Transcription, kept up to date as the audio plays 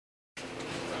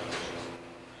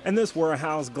And this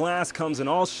warehouse, glass comes in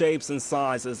all shapes and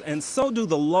sizes, and so do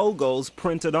the logos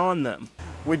printed on them.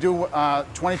 We do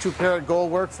 22 karat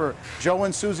gold work for Joe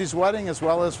and Susie's wedding as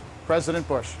well as President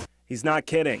Bush. He's not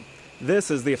kidding.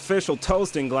 This is the official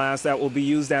toasting glass that will be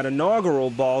used at inaugural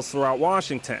balls throughout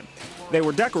Washington. They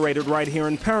were decorated right here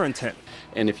in Perrington.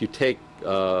 And if you take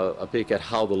a peek at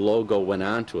how the logo went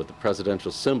onto it, the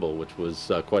presidential symbol, which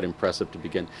was quite impressive to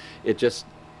begin, it just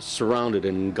surrounded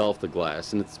and engulfed the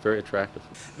glass, and it's very attractive.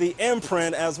 The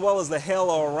imprint as well as the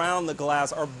halo around the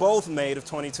glass are both made of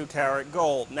 22 karat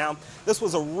gold. Now, this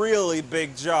was a really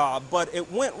big job, but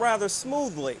it went rather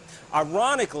smoothly.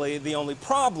 Ironically, the only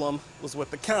problem was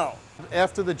with the count.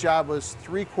 After the job was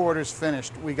 3/4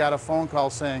 finished, we got a phone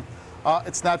call saying,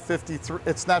 it's not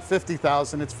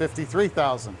 50,000, it's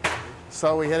 53,000.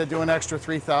 So we had to do an extra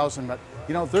 3,000, but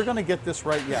you know, they're going to get this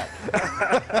right yet.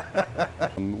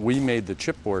 We made the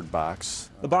chipboard box.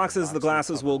 The boxes the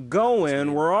glasses will go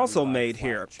in were also made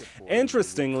here.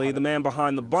 Interestingly, the man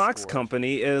behind the box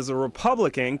company is a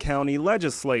Republican county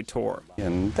legislator.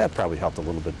 And that probably helped a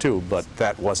little bit too, but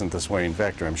that wasn't the swaying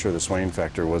factor. I'm sure the swaying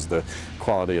factor was the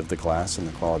quality of the glass and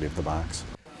the quality of the box.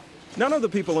 None of the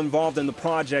people involved in the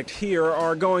project here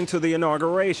are going to the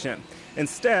inauguration.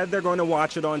 Instead, they're going to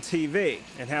watch it on TV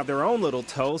and have their own little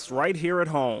toast right here at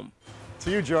home.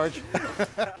 To you, George.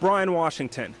 Brian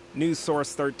Washington, News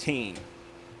Source 13.